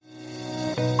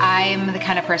I'm the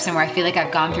kind of person where I feel like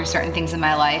I've gone through certain things in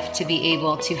my life to be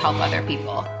able to help other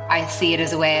people. I see it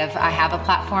as a way of, I have a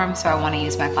platform, so I want to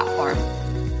use my platform.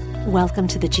 Welcome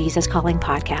to the Jesus Calling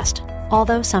podcast.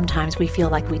 Although sometimes we feel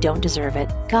like we don't deserve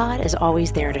it, God is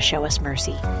always there to show us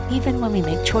mercy, even when we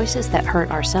make choices that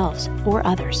hurt ourselves or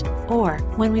others, or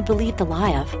when we believe the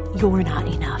lie of, "You're not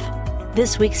enough."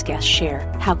 This week's guests share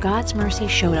how God's mercy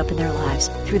showed up in their lives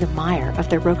through the mire of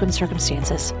their broken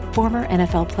circumstances. Former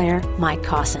NFL player Mike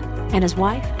Caussin and his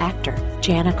wife, actor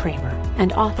Jana Kramer,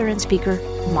 and author and speaker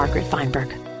Margaret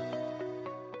Feinberg.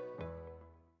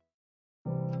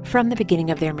 From the beginning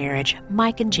of their marriage,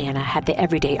 Mike and Jana had the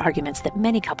everyday arguments that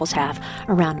many couples have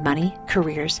around money,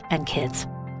 careers, and kids.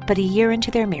 But a year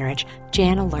into their marriage,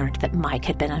 Jana learned that Mike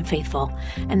had been unfaithful,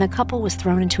 and the couple was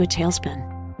thrown into a tailspin.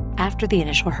 After the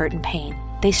initial hurt and pain,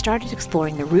 they started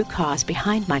exploring the root cause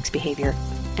behind Mike's behavior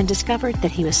and discovered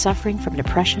that he was suffering from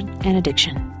depression and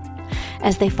addiction.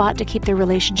 As they fought to keep their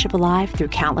relationship alive through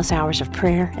countless hours of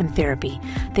prayer and therapy,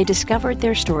 they discovered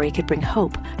their story could bring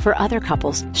hope for other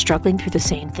couples struggling through the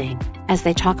same thing, as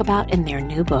they talk about in their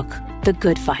new book, The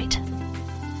Good Fight.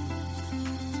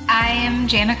 I am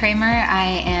Jana Kramer.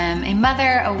 I am a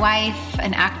mother, a wife,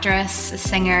 an actress, a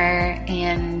singer,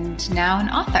 and now an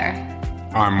author.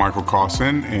 I'm Michael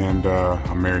Caussin, and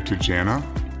I'm married to Jana,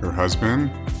 her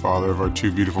husband, father of our two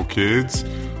beautiful kids,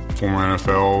 former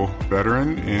NFL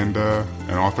veteran, and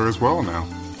an author as well now.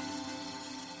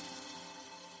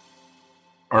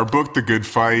 Our book, The Good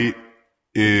Fight,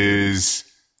 is,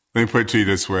 let me put it to you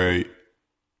this way.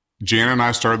 Jana and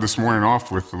I started this morning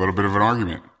off with a little bit of an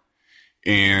argument.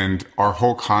 And our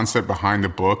whole concept behind the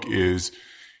book is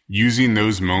using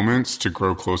those moments to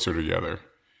grow closer together.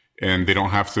 And they don't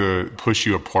have to push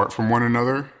you apart from one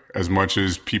another. As much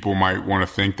as people might want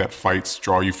to think that fights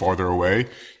draw you farther away,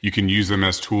 you can use them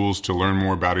as tools to learn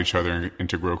more about each other and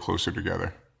to grow closer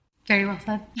together. Very well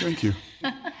said. Thank you.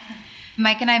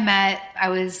 Mike and I met, I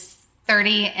was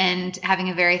 30 and having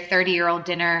a very 30-year-old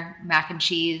dinner, mac and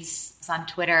cheese, was on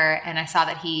Twitter, and I saw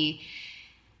that he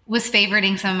was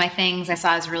favoriting some of my things. I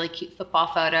saw his really cute football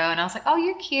photo, and I was like, oh,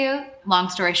 you're cute. Long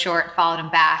story short, followed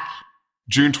him back.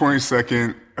 June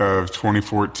 22nd of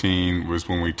 2014 was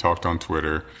when we talked on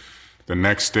Twitter. The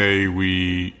next day,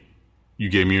 you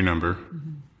gave me your number.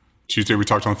 Mm-hmm. Tuesday, we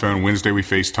talked on the phone. Wednesday, we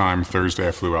FaceTimed. Thursday,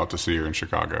 I flew out to see her in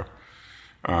Chicago.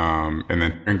 And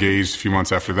then engaged a few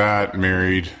months after that,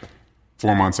 married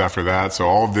 4 months after that. So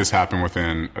all of this happened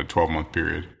within a 12-month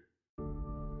period.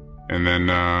 And then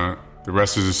the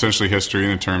rest is essentially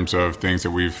history in terms of things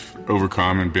that we've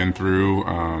overcome and been through.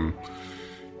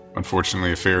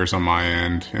 Unfortunately, affairs on my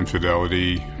end,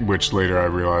 infidelity, which later I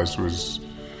realized was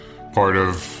part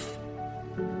of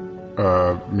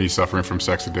me suffering from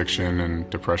sex addiction and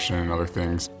depression and other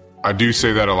things. I do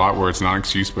say that a lot where it's not an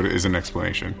excuse, but it is an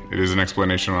explanation. It is an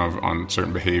explanation on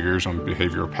certain behaviors, on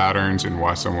behavioral patterns and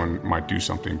why someone might do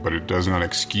something, but it does not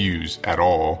excuse at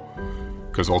all,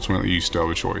 because ultimately you still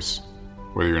have a choice.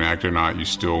 Whether you're an actor or not, you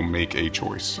still make a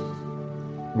choice.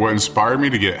 What inspired me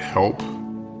to get help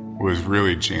was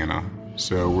really Jana.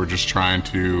 So we're just trying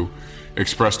to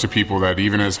express to people that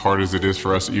even as hard as it is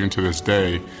for us, even to this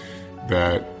day,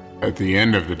 that at the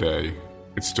end of the day,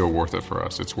 it's still worth it for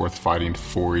us. It's worth fighting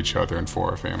for each other and for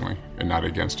our family and not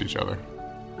against each other.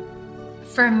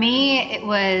 For me, it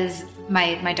was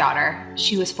my daughter.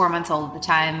 She was 4 months old at the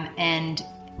time, and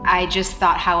I just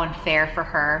thought how unfair for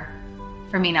her,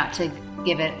 for me not to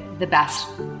give it the best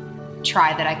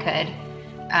try that I could.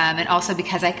 And also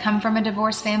because I come from a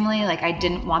divorced family, like I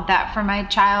didn't want that for my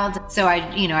child. So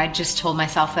I just told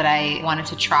myself that I wanted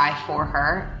to try for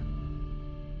her.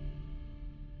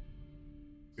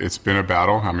 It's been a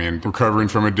battle. I mean, recovering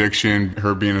from addiction,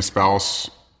 her being a spouse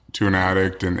to an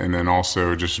addict, and then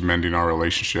also just mending our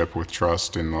relationship with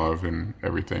trust and love and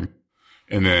everything.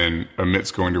 And then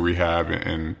amidst going to rehab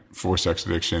and for sex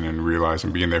addiction and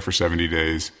realizing being there for 70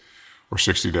 days or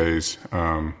 60 days,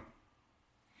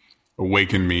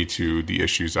 awakened me to the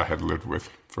issues I had lived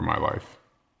with for my life.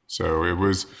 So it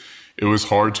was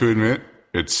hard to admit.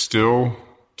 It's still,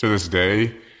 to this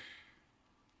day,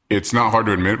 it's not hard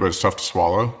to admit, but it's tough to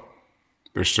swallow.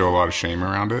 There's still a lot of shame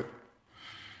around it.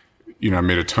 I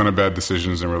made a ton of bad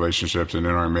decisions in relationships and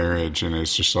in our marriage, and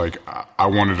it's just like I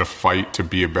wanted to fight to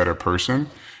be a better person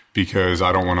because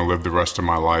I don't want to live the rest of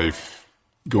my life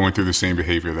going through the same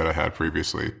behavior that I had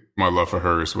previously. My love for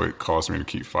her is what caused me to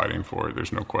keep fighting for it.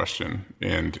 There's no question.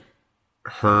 And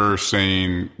her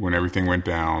saying when everything went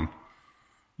down,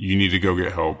 you need to go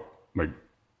get help,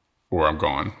 or I'm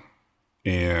gone.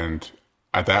 And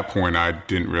at that point, I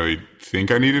didn't really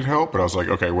think I needed help, but I was like,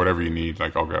 okay, whatever you need,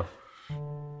 I'll go.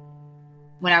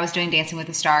 When I was doing Dancing with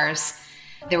the Stars,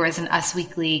 there was an Us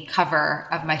Weekly cover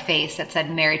of my face that said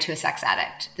married to a sex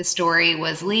addict. The story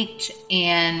was leaked,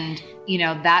 and,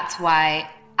 that's why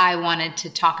I wanted to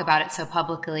talk about it so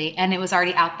publicly, and it was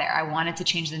already out there. I wanted to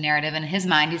change the narrative. In his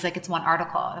mind, he's like, it's one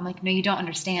article. I'm like, no, you don't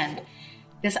understand.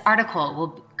 This article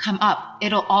will come up.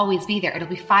 It'll always be there. It'll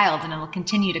be filed, and it'll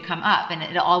continue to come up, and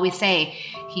it'll always say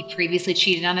he previously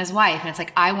cheated on his wife. And it's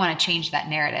like, I want to change that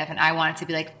narrative, and I want it to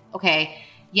be like, okay,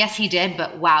 yes, he did,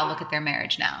 but wow, look at their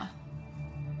marriage now.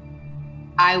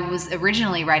 I was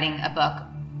originally writing a book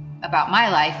about my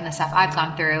life and the stuff I've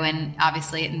gone through, and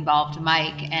obviously it involved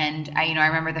Mike. And I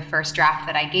remember the first draft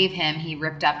that I gave him, he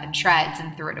ripped up in shreds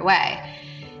and threw it away.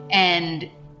 And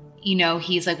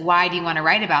he's like, why do you want to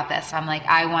write about this? I'm like,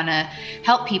 I want to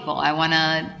help people. I want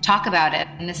to talk about it.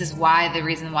 And this is the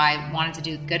reason why I wanted to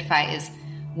do Good Fight is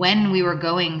when we were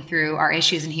going through our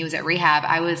issues and he was at rehab,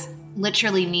 I was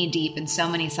literally knee deep in so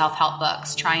many self-help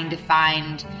books, trying to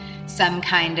find some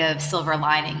kind of silver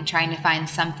lining, trying to find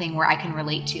something where I can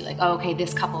relate to, like, oh, okay,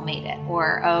 this couple made it,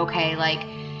 or oh, okay, like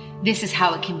this is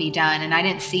how it can be done. And I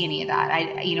didn't see any of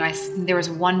that. There was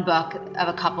one book of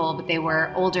a couple, but they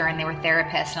were older and they were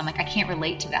therapists, and I'm like, I can't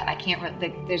relate to that. I can't.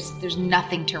 There's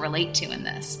nothing to relate to in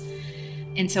this.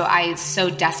 And so I so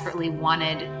desperately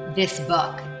wanted this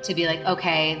book to be like,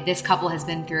 okay, this couple has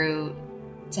been through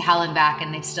to hell and back,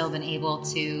 and they've still been able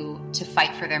to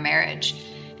fight for their marriage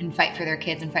and fight for their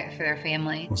kids and fight for their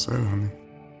family. Well said, honey.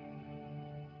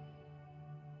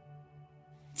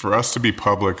 For us to be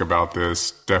public about this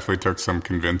definitely took some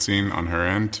convincing on her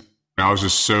end. I was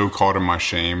just so caught in my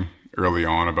shame early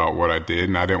on about what I did,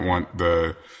 and I didn't want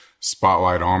the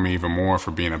spotlight on me even more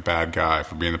for being a bad guy,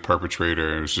 for being the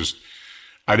perpetrator. It was just,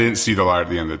 I didn't see the light at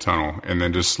the end of the tunnel. And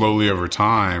then just slowly over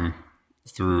time,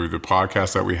 through the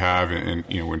podcast that we have, and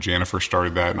when Jana first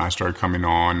started that and I started coming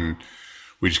on, and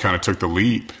we just kind of took the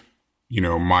leap,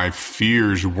 my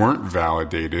fears weren't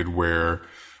validated where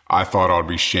I thought I'd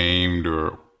be shamed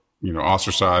or,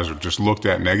 ostracized or just looked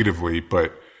at negatively,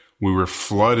 but we were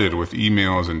flooded with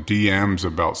emails and DMs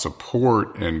about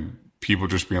support and people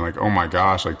just being like, oh my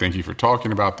gosh, like, thank you for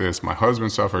talking about this. My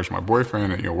husband suffers, my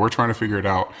boyfriend, and, we're trying to figure it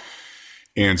out.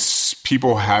 And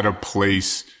people had a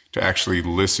place to actually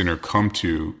listen or come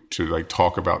to like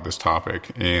talk about this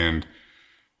topic. And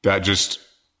that just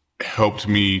helped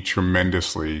me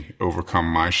tremendously overcome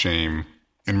my shame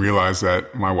and realize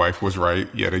that my wife was right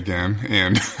yet again.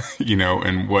 And,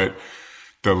 and what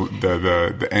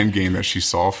the end game that she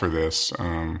saw for this,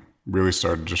 really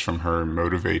started just from her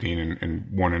motivating and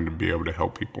wanting to be able to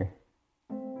help people.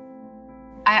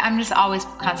 I'm just always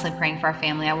constantly praying for our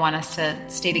family. I want us to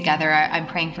stay together. I'm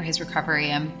praying for his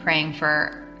recovery. I'm praying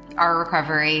for our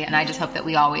recovery. And I just hope that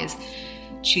we always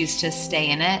choose to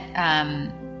stay in it.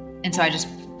 And so I just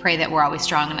pray that we're always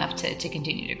strong enough to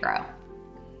continue to grow.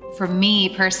 For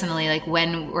me personally, like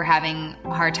when we're having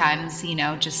hard times,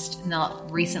 just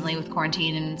recently with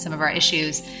quarantine and some of our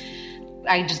issues,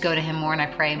 I just go to him more and I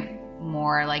pray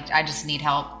more. Like, I just need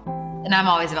help. And I'm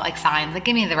always about like signs, like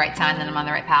give me the right sign that I'm on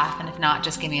the right path. And if not,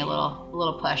 just give me a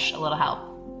little push, a little help.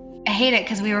 I hate it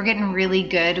because we were getting really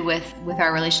good with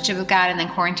our relationship with God, and then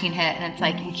quarantine hit, and it's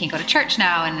like you can't go to church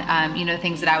now, and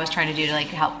things that I was trying to do to like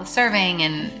help with serving,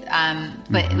 and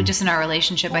but just in our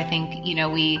relationship, I think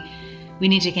we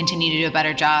need to continue to do a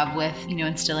better job with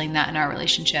instilling that in our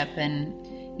relationship, and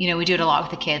we do it a lot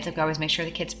with the kids. Like, we always make sure the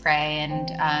kids pray,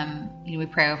 and we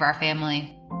pray over our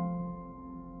family.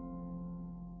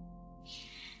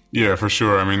 Yeah, for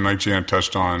sure. I mean, like Jana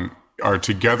touched on, our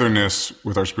togetherness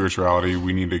with our spirituality,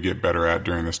 we need to get better at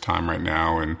during this time right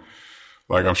now. And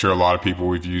like, I'm sure a lot of people,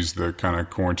 we've used the kind of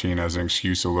quarantine as an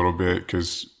excuse a little bit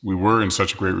because we were in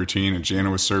such a great routine, and Jana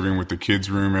was serving with the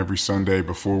kids' room every Sunday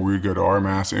before we would go to our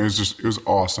mass. And it was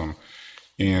awesome.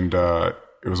 And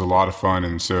it was a lot of fun.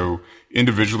 And so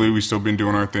individually, we've still been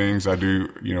doing our things. I do,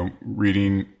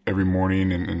 reading every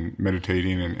morning and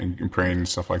meditating and praying and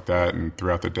stuff like that, and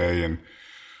throughout the day. And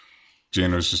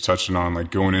Jana was just touching on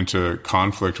like going into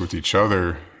conflict with each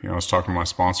other. I was talking to my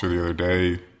sponsor the other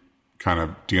day, kind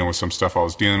of dealing with some stuff I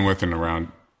was dealing with and around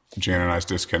Jana and I's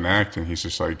disconnect. And he's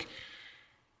like,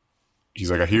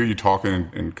 I hear you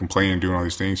talking and complaining and doing all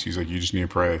these things. He's like, you just need to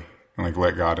pray and like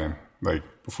let God in. Like,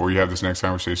 before you have this next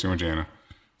conversation with Jana,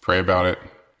 pray about it,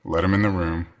 let him in the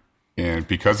room. And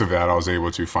because of that, I was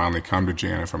able to finally come to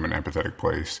Jana from an empathetic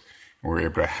place, and we were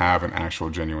able to have an actual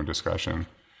genuine discussion,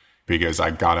 because I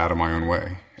got out of my own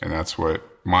way. And that's what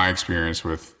my experience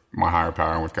with my higher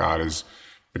power and with God has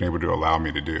been able to allow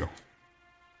me to do.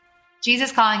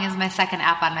 Jesus Calling is my second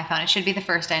app on my phone. It should be the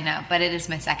first, I know, but it is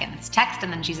my second. It's text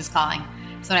and then Jesus Calling.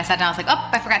 So when I sat down, I was like, oh,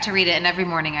 I forgot to read it. And every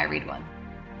morning I read one.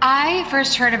 I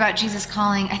first heard about Jesus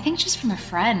Calling, I think just from a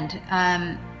friend.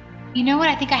 You know what?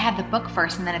 I think I had the book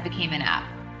first and then it became an app.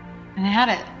 And I had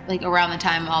it like around the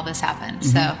time all this happened.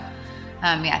 Mm-hmm. So,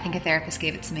 I think a therapist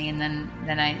gave it to me, and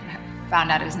then I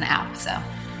found out it was an app.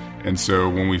 And so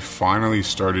when we finally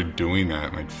started doing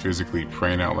that, like physically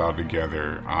praying out loud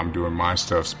together, I'm doing my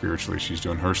stuff spiritually, she's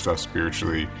doing her stuff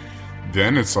spiritually,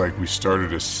 then it's like we started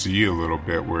to see a little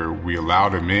bit where we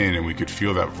allowed him in and we could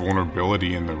feel that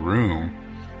vulnerability in the room.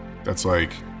 That's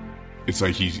like, it's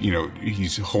like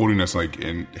he's holding us like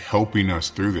and helping us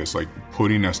through this, like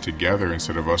putting us together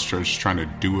instead of us just trying to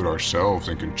do it ourselves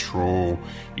and control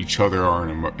each other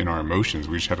in our emotions.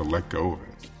 We just had to let go of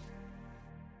it.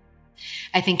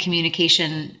 I think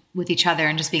communication with each other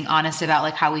and just being honest about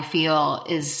like how we feel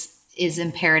is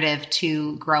imperative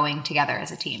to growing together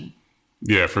as a team.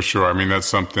 Yeah, for sure. I mean, that's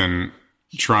something,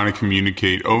 trying to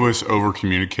communicate, always over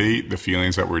communicate the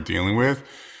feelings that we're dealing with.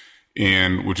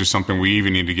 And which is something we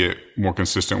even need to get more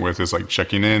consistent with, is like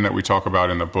checking in that we talk about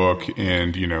in the book.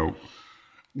 And,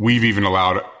 we've even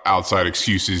allowed outside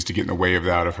excuses to get in the way of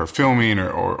that, of her filming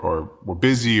or we're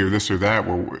busy or this or that,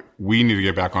 where we need to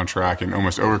get back on track and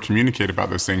almost over communicate about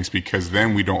those things, because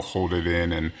then we don't hold it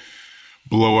in and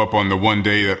blow up on the one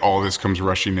day that all this comes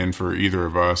rushing in for either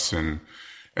of us. And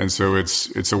so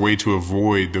it's a way to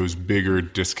avoid those bigger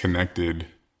disconnected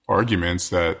arguments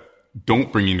that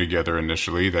don't bring you together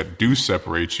initially, that do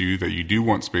separate you, that you do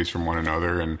want space from one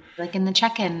another. And like in the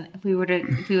check-in, if we would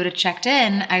have checked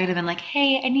in, I would have been like,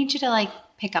 hey, I need you to like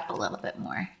pick up a little bit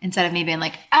more, instead of me being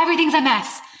like, everything's a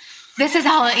mess. This is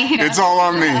all, it's all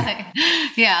on me.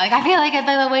 Yeah. Like I feel like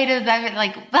the way to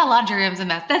like the laundry room's a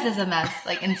mess. This is a mess.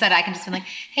 Like instead I can just be like,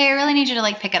 hey, I really need you to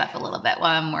like pick it up a little bit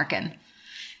while I'm working.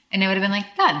 And it would have been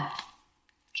like, done.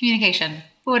 Communication.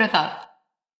 Who would have thought?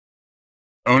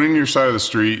 Owning your side of the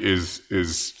street is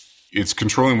it's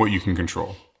controlling what you can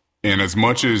control. And as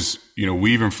much as,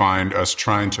 we even find us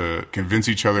trying to convince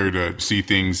each other to see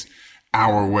things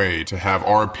our way, to have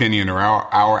our opinion or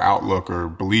our outlook or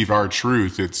believe our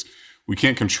truth, we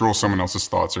can't control someone else's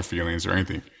thoughts or feelings or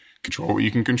anything. Control what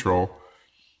you can control.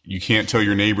 You can't tell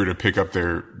your neighbor to pick up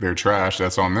their trash.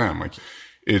 That's on them. Like,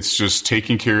 it's just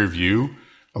taking care of you,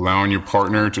 allowing your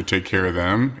partner to take care of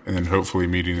them, and then hopefully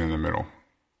meeting in the middle.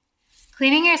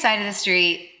 Cleaning your side of the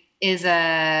street is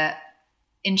a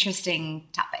interesting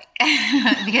topic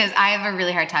because I have a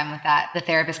really hard time with that. The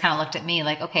therapist kind of looked at me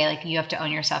like, okay, like you have to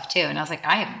own yourself too. And I was like,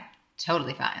 I am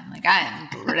totally fine. Like I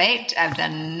am great. I've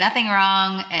done nothing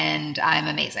wrong and I'm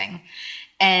amazing.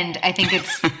 And I think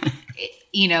it's,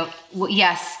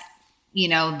 yes,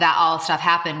 that all stuff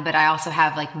happened, but I also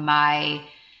have like I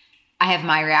have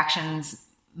my reactions,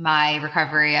 my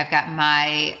recovery. I've got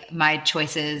my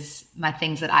choices, my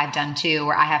things that I've done too,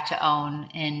 where I have to own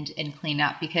and clean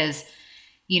up, because,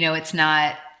 it's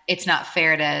not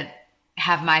fair to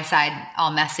have my side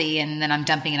all messy and then I'm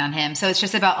dumping it on him. So it's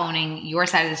just about owning your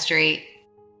side of the street.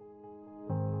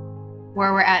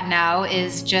 Where we're at now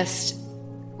is just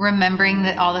remembering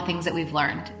that all the things that we've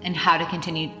learned and how to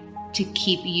continue to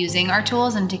keep using our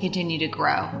tools and to continue to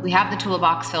grow. We have the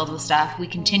toolbox filled with stuff. We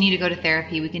continue to go to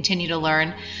therapy. We continue to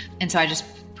learn. And so I just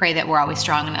pray that we're always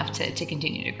strong enough to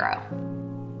continue to grow.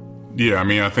 Yeah, I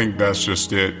mean, I think that's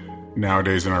just it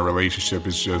nowadays in our relationship,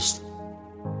 is just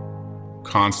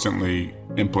constantly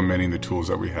implementing the tools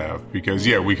that we have. Because,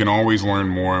 we can always learn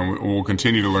more, and we'll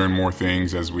continue to learn more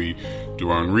things as we do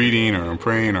our own reading, our own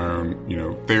praying, our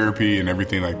own, therapy and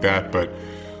everything like that. But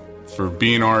for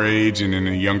being our age and in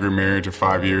a younger marriage of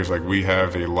 5 years, like we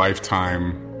have a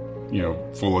lifetime,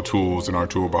 full of tools in our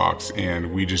toolbox,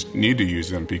 and we just need to use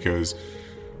them because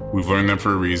we've learned them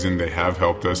for a reason. They have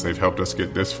helped us. They've helped us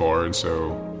get this far. And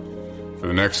so for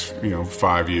the next,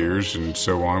 5 years and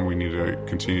so on, we need to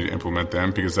continue to implement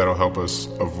them, because that'll help us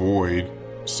avoid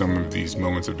some of these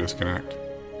moments of disconnect.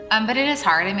 But it is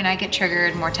hard. I mean, I get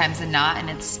triggered more times than not. And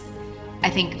I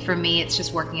think for me, it's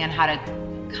just working on how to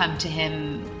come to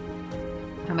him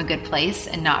from a good place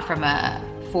and not from a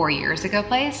 4 years ago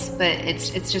place. But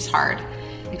it's just hard,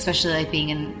 especially like being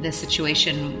in this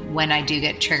situation when I do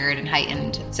get triggered and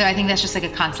heightened. So I think that's just like a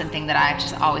constant thing that I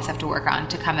just always have to work on,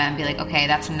 to come at and be like, okay,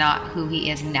 that's not who he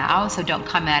is now. So don't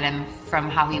come at him from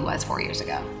how he was 4 years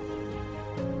ago.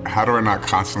 How do I not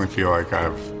constantly feel like I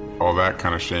have all that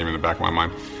kind of shame in the back of my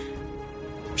mind?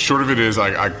 Short of it is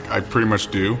I pretty much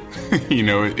do.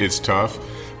 It's tough,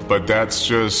 but that's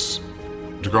just,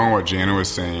 to go on what Jana was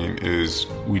saying, is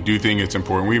we do think it's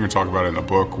important. We even talk about it in the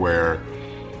book, where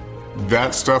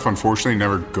that stuff unfortunately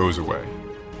never goes away.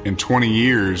 In 20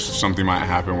 years, something might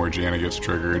happen where Jana gets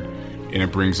triggered and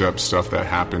it brings up stuff that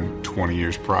happened 20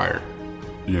 years prior.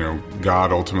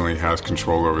 God ultimately has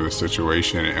control over the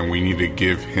situation, and we need to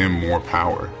give him more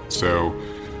power. So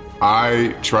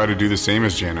I try to do the same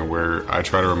as Jana, where I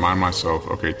try to remind myself,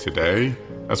 okay, today,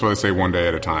 that's why they say one day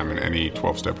at a time in any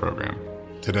 12-step program.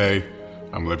 Today,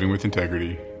 I'm living with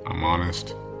integrity, I'm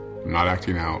honest, I'm not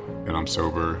acting out, and I'm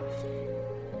sober.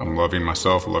 I'm loving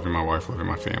myself, loving my wife, loving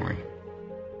my family.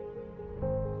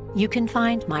 You can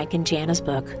find Mike and Jana's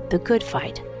book, The Good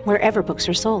Fight, wherever books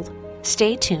are sold.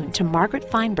 Stay tuned to Margaret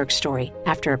Feinberg's story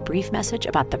after a brief message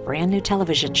about the brand new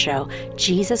television show,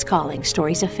 Jesus Calling: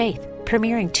 Stories of Faith,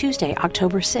 premiering Tuesday,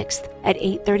 October 6th at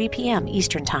 8:30 p.m.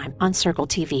 Eastern Time on Circle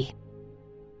TV.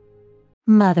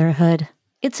 Motherhood.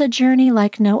 It's a journey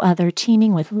like no other,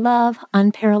 teeming with love,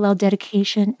 unparalleled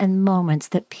dedication, and moments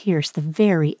that pierce the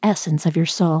very essence of your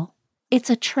soul.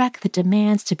 It's a trek that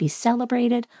demands to be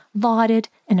celebrated, lauded,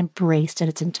 and embraced in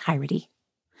its entirety.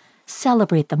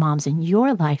 Celebrate the moms in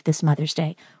your life this Mother's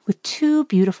Day with 2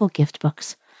 beautiful gift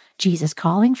books, Jesus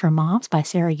Calling for Moms by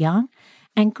Sarah Young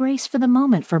and Grace for the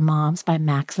Moment for Moms by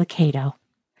Max Lucado.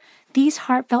 These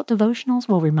heartfelt devotionals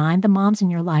will remind the moms in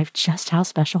your life just how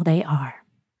special they are.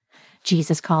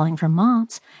 Jesus Calling for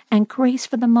Moms and Grace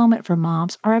for the Moment for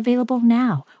Moms are available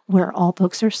now where all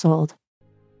books are sold.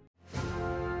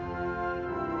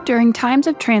 During times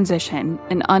of transition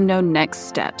and unknown next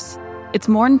steps, it's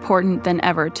more important than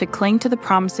ever to cling to the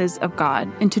promises of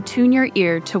God and to tune your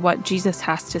ear to what Jesus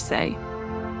has to say.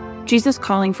 Jesus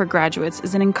Calling for Graduates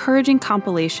is an encouraging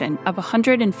compilation of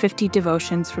 150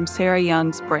 devotions from Sarah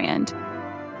Young's brand.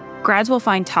 Grads will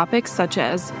find topics such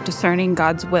as discerning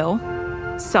God's will,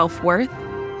 self-worth,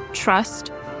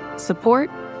 trust, support,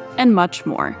 and much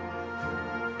more.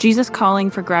 Jesus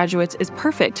Calling for Graduates is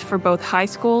perfect for both high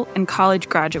school and college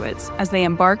graduates as they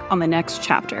embark on the next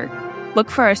chapter.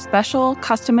 Look for a special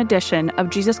custom edition of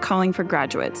Jesus Calling for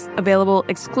Graduates, available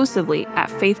exclusively at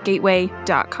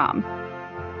faithgateway.com.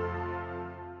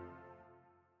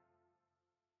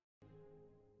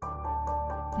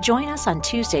 Join us on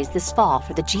Tuesdays this fall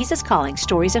for the Jesus Calling: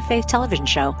 Stories of Faith television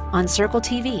show on Circle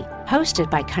TV, hosted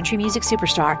by country music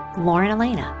superstar Lauren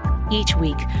Elena. Each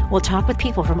week, we'll talk with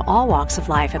people from all walks of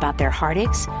life about their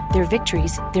heartaches, their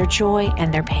victories, their joy,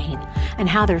 and their pain, and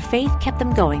how their faith kept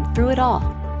them going through it all.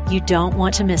 You don't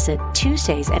want to miss it.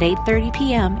 Tuesdays at 8:30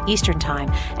 p.m. Eastern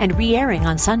Time and re-airing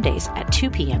on Sundays at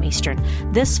 2 p.m. Eastern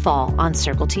this fall on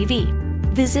Circle TV.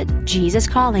 Visit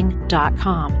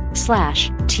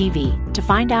JesusCalling.com/TV to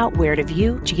find out where to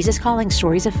view Jesus Calling: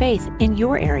 Stories of Faith in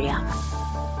your area.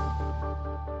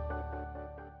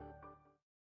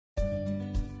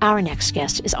 Our next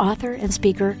guest is author and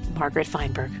speaker Margaret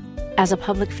Feinberg. As a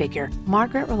public figure,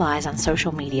 Margaret relies on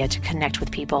social media to connect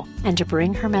with people and to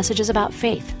bring her messages about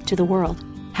faith to the world.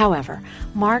 However,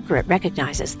 Margaret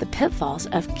recognizes the pitfalls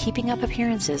of keeping up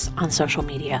appearances on social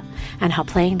media and how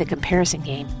playing the comparison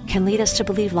game can lead us to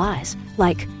believe lies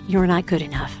like, "You're not good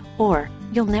enough," or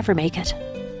 "You'll never make it."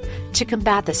 To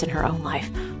combat this in her own life,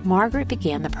 Margaret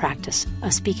began the practice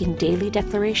of speaking daily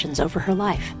declarations over her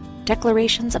life,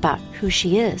 declarations about who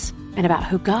she is and about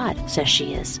who God says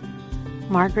she is.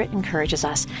 Margaret encourages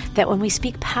us that when we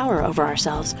speak power over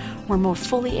ourselves, we're more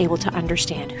fully able to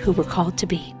understand who we're called to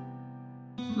be.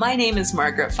 My name is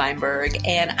Margaret Feinberg,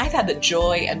 and I've had the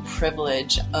joy and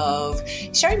privilege of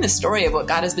sharing the story of what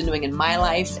God has been doing in my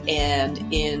life and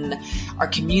in our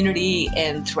community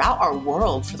and throughout our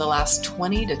world for the last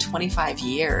 20 to 25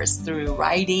 years through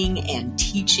writing and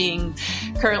teaching.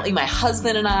 Currently, my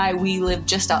husband and I, we live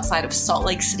just outside of Salt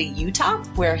Lake City, Utah,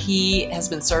 where he has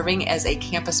been serving as a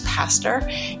campus pastor,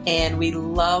 and we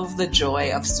love the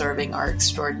joy of serving our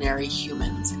extraordinary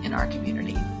humans in our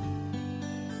community.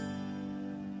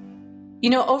 You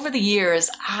know, over the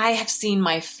years, I have seen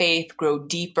my faith grow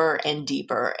deeper and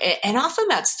deeper, and often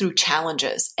that's through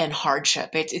challenges and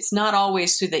hardship. It's not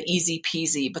always through the easy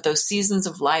peasy, but those seasons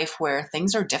of life where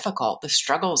things are difficult, the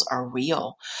struggles are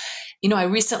real. You know, I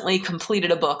recently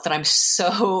completed a book that I'm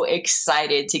so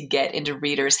excited to get into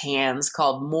readers' hands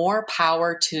called More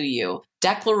Power to You: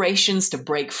 Declarations to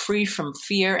Break Free from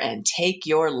Fear and Take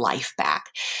Your Life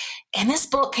Back. And this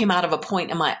book came out of a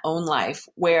point in my own life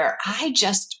where I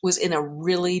just was in a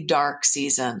really dark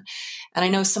season. And I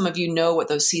know some of you know what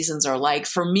those seasons are like.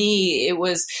 For me, it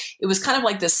was kind of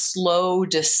like this slow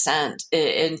descent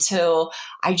until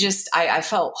I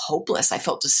felt hopeless. I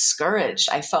felt discouraged.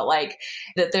 I felt like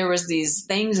that there was these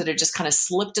things that had just kind of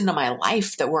slipped into my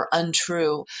life that were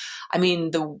untrue. I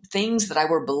mean, the things that I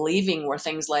were believing were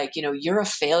things like, you know, you're a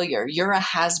failure, you're a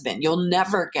has-been, you'll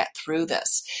never get through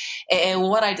this. And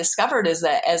what I discovered discovered is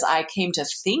that as I came to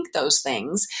think those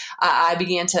things, I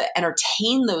began to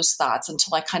entertain those thoughts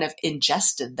until I kind of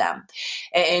ingested them,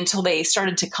 until they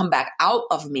started to come back out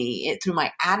of me through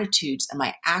my attitudes and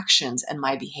my actions and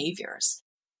my behaviors.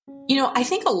 I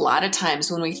think a lot of times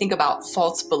when we think about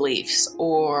false beliefs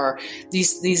or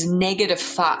these negative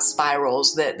thought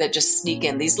spirals that just sneak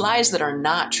in, these lies that are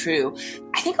not true,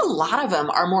 I think a lot of them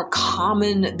are more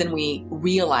common than we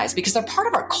realize because they're part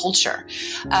of our culture.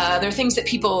 They're things that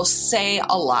people say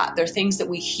a lot. They're things that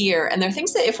we hear, and they're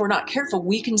things that if we're not careful,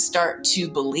 we can start to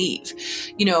believe.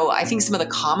 I think some of the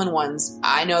common ones,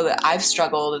 I know that I've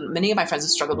struggled, and many of my friends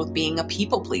have struggled with being a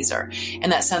people pleaser. In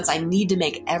that sense, I need to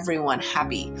make everyone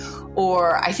happy.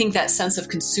 Or I think that sense of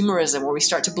consumerism where we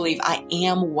start to believe I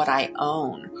am what I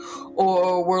own.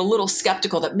 Or we're a little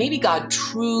skeptical that maybe God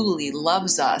truly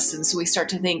loves us. And so we start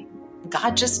to think,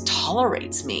 God just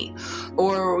tolerates me.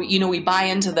 Or, we buy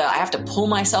into I have to pull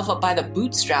myself up by the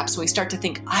bootstraps. So we start to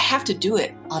think, I have to do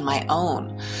it on my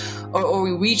own. Or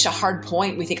we reach a hard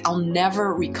point, we think, I'll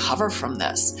never recover from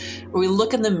this. Or we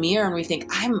look in the mirror and we think,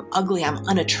 I'm ugly, I'm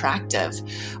unattractive.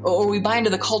 Or we buy into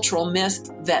the cultural myth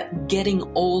that getting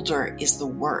older is the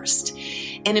worst.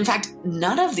 And in fact,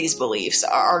 none of these beliefs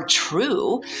are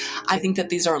true. I think that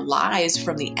these are lies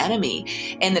from the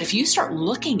enemy. And that if you start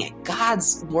looking at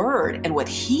God's word and what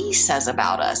he says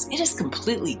about us, it is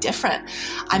completely different.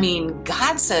 I mean,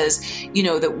 God says,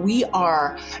 that we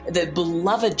are the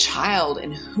beloved child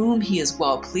in whom he is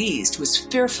well pleased, who is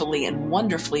fearfully and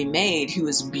wonderfully made, who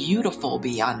is beautiful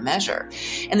beyond measure.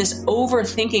 And this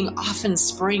overthinking often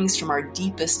springs from our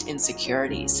deepest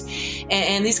insecurities.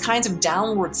 And these kinds of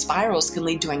downward spirals can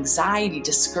lead to anxiety,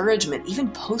 discouragement, even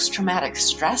post-traumatic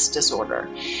stress disorder.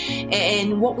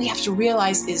 And what we have to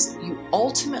realize is you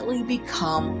ultimately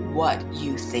become what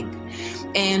you think.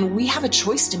 And we have a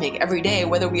choice to make every day,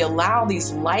 whether we allow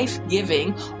these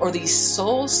life-giving or these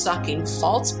soul-sucking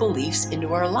false beliefs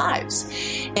into our lives.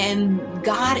 And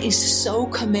God is so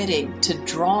committed to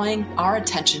drawing our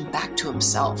attention back to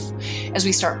himself as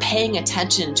we start paying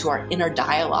attention to our inner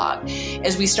dialogue,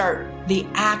 as we start the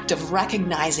act of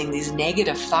recognizing these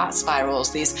negative thought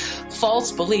spirals, these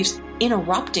false beliefs,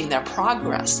 interrupting their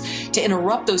progress, to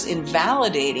interrupt those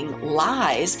invalidating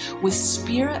lies with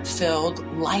spirit-filled,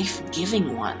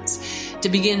 life-giving ones, to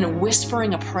begin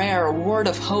whispering a prayer, a word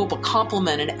of hope, a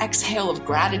compliment, an exhale of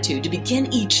gratitude, to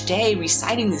begin each day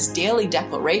reciting these daily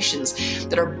declarations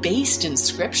that are based in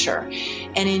Scripture,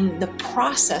 and in the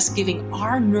process giving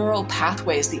our neural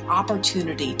pathways the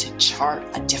opportunity to chart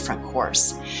a different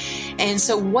course. And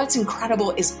so what's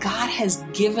incredible is God has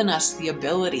given us the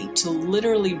ability to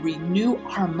literally renew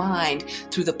our mind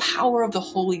through the power of the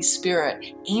Holy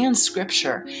Spirit and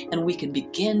Scripture, and we can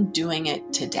begin doing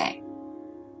it today.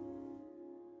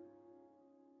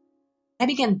 I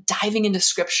began diving into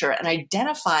Scripture and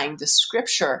identifying the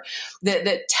Scripture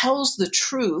that tells the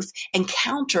truth and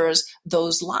counters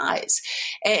those lies.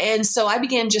 And so I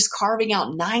began just carving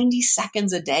out 90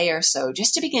 seconds a day or so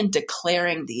just to begin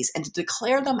declaring these and to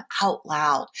declare them out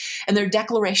loud. And they're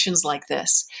declarations like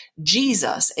this: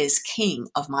 Jesus is King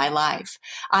of my life.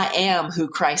 I am who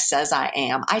Christ says I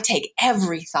am. I take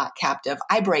every thought captive.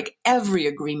 I break every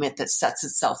agreement that sets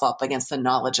itself up against the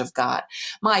knowledge of God.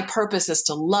 My purpose is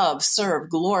to love, serve,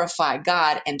 glorify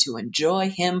God, and to enjoy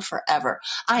him forever.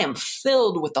 I am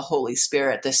filled with the Holy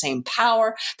Spirit. The same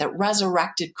power that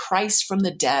resurrected Christ from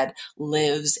the dead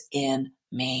lives in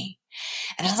me.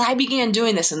 And as I began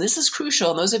doing this, and this is crucial,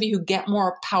 and those of you who get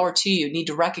more power to you need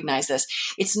to recognize this,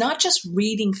 it's not just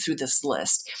reading through this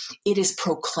list, it is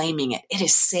proclaiming it. It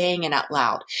is saying it out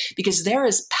loud, because there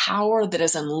is power that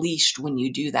is unleashed when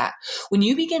you do that. When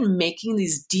you begin making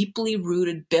these deeply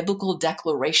rooted biblical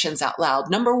declarations out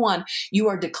loud, number one, you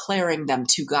are declaring them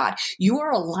to God. You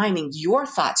are aligning your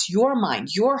thoughts, your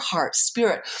mind, your heart,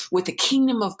 spirit with the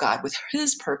kingdom of God, with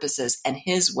his purposes and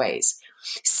his ways.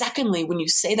 Secondly, when you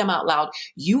say them out loud,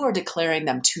 you are declaring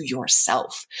them to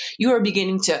yourself. You are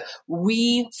beginning to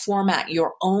reformat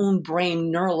your own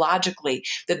brain neurologically,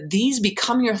 that these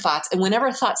become your thoughts. And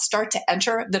whenever thoughts start to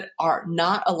enter that are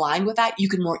not aligned with that, you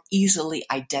can more easily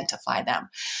identify them.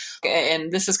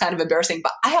 And this is kind of embarrassing,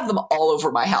 but I have them all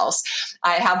over my house.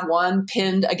 I have one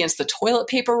pinned against the toilet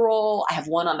paper roll. I have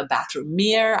one on the bathroom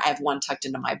mirror. I have one tucked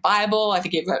into my Bible. I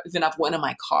think I even have one in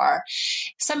my car.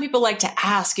 Some people like to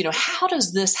ask, how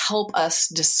does this help us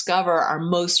discover our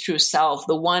most true self,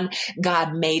 the one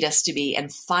God made us to be,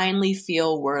 and finally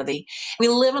feel worthy? We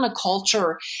live in a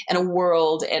culture and a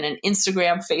world and an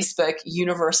Instagram, Facebook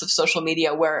universe of social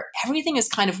media where everything is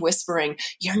kind of whispering,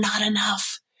 you're not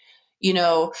enough.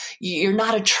 You're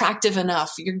not attractive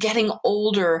enough. You're getting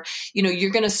older.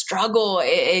 You're going to struggle,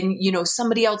 and,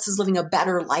 somebody else is living a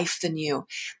better life than you.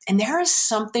 And there is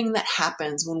something that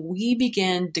happens when we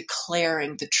begin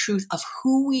declaring the truth of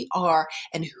who we are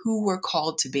and who we're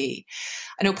called to be.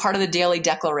 I know part of the daily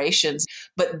declarations,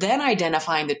 but then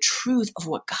identifying the truth of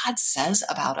what God says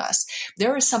about us.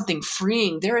 There is something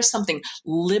freeing. There is something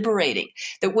liberating,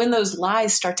 that when those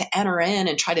lies start to enter in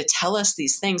and try to tell us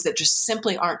these things that just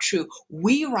simply aren't true,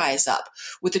 we rise up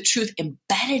with the truth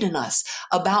embedded in us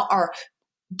about our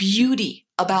beauty,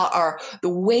 about the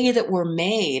way that we're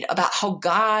made, about how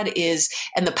God is,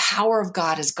 and the power of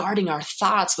God is guarding our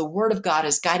thoughts. The word of God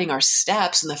is guiding our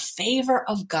steps, and the favor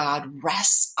of God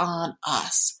rests on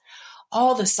us.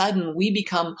 All of a sudden, we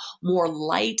become more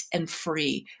light and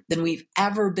free than we've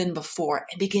ever been before,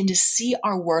 and begin to see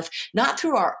our worth, not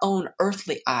through our own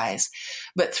earthly eyes,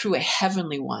 but through a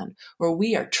heavenly one, where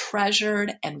we are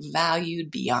treasured and valued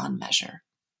beyond measure.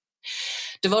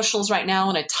 Devotionals right now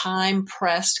in a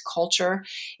time-pressed culture,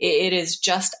 it is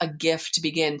just a gift to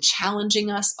begin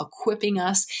challenging us, equipping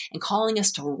us, and calling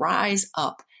us to rise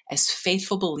up as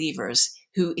faithful believers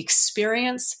who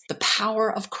experience the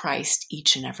power of Christ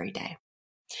each and every day.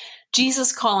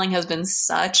 Jesus' calling has been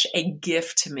such a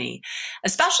gift to me,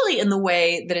 especially in the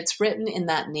way that it's written in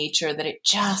that nature, that it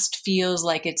just feels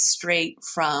like it's straight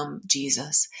from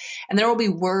Jesus. And there will be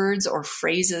words or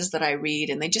phrases that I read,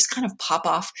 and they just kind of pop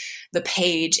off the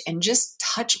page and just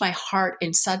touch my heart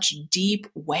in such deep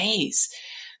ways,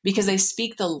 because they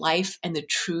speak the life and the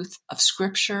truth of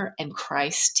Scripture and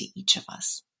Christ to each of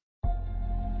us.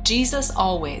 Jesus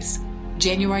always,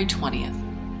 January 20th.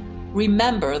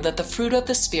 Remember that the fruit of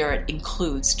the Spirit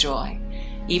includes joy.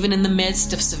 Even in the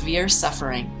midst of severe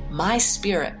suffering, my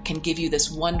Spirit can give you this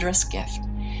wondrous gift.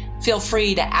 Feel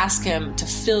free to ask Him to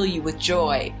fill you with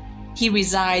joy. He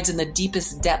resides in the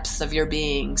deepest depths of your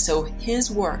being, so His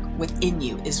work within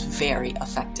you is very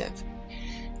effective.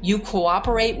 You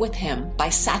cooperate with Him by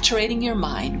saturating your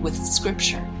mind with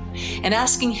Scripture and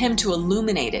asking Him to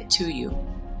illuminate it to you.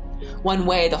 One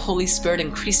way the Holy Spirit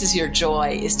increases your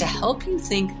joy is to help you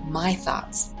think my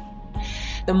thoughts.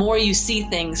 The more you see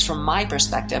things from my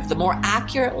perspective, the more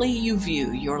accurately you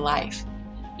view your life.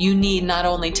 You need not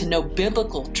only to know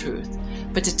biblical truth,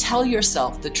 but to tell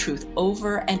yourself the truth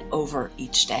over and over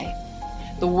each day.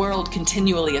 The world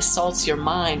continually assaults your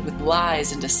mind with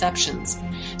lies and deceptions,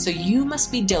 so you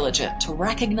must be diligent to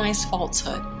recognize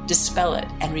falsehood, dispel it,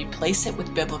 and replace it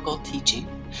with biblical teaching.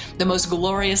 The most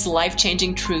glorious,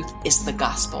 life-changing truth is the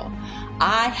gospel.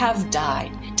 I have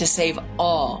died to save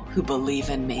all who believe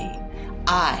in me.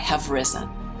 I have risen.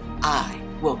 I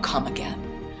will come again.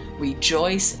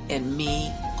 Rejoice in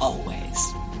me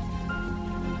always.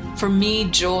 For me,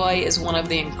 joy is one of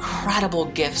the incredible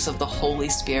gifts of the Holy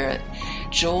Spirit.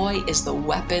 Joy is the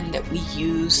weapon that we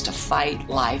use to fight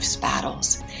life's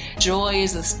battles. Joy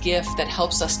is this gift that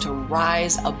helps us to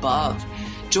rise above.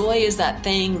 Joy is that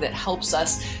thing that helps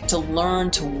us to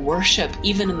learn to worship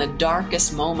even in the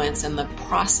darkest moments, and the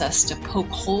process to poke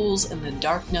holes in the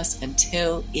darkness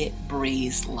until it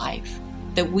breathes life.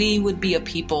 That we would be a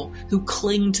people who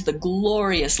cling to the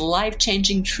glorious,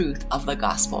 life-changing truth of the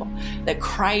gospel, that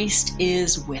Christ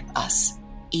is with us,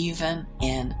 even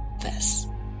in this.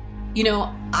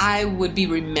 I would be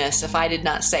remiss if I did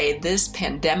not say this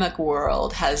pandemic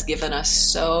world has given us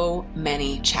so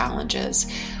many challenges.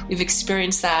 We've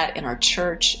experienced that in our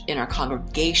church, in our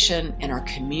congregation, in our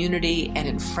community, and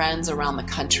in friends around the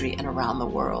country and around the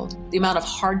world. The amount of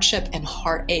hardship and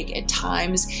heartache at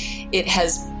times, it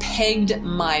has pegged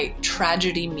my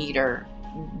tragedy meter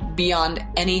beyond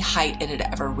any height it had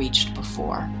ever reached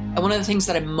before. And one of the things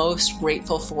that I'm most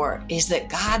grateful for is that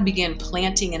God began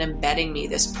planting and embedding me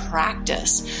this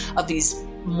practice of these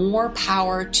more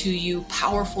power to you,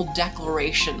 powerful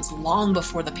declarations long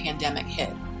before the pandemic hit.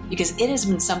 Because it has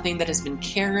been something that has been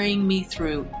carrying me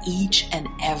through each and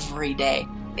every day.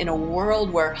 In a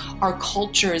world where our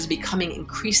culture is becoming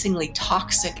increasingly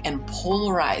toxic and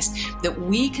polarized, that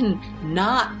we can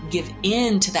not give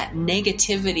in to that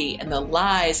negativity and the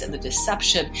lies and the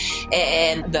deception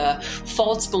and the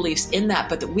false beliefs in that,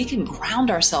 but that we can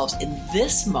ground ourselves in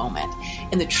this moment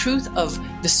in the truth of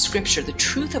the Scripture, the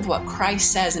truth of what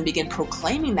Christ says, and begin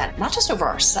proclaiming that not just over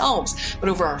ourselves, but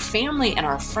over our family and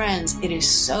our friends. It is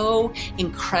so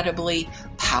incredibly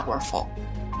powerful.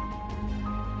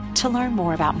 To learn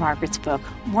more about Margaret's book,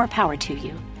 More Power to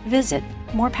You, visit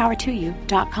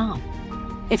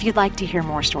morepowertoyou.com. If you'd like to hear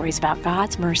more stories about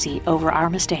God's mercy over our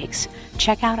mistakes,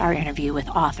 check out our interview with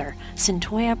author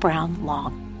Centoya Brown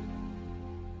Long.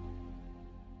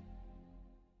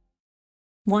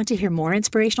 Want to hear more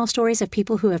inspirational stories of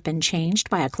people who have been changed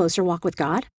by a closer walk with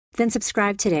God? Then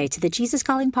subscribe today to the Jesus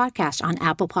Calling podcast on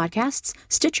Apple Podcasts,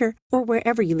 Stitcher, or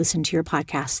wherever you listen to your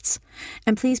podcasts.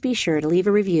 And please be sure to leave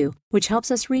a review, which helps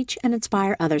us reach and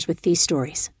inspire others with these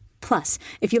stories. Plus,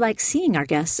 if you like seeing our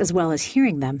guests as well as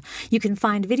hearing them, you can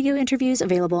find video interviews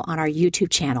available on our YouTube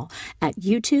channel at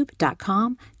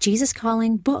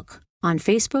youtube.com/JesusCallingBook, on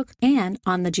Facebook, and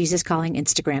on the Jesus Calling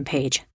Instagram page.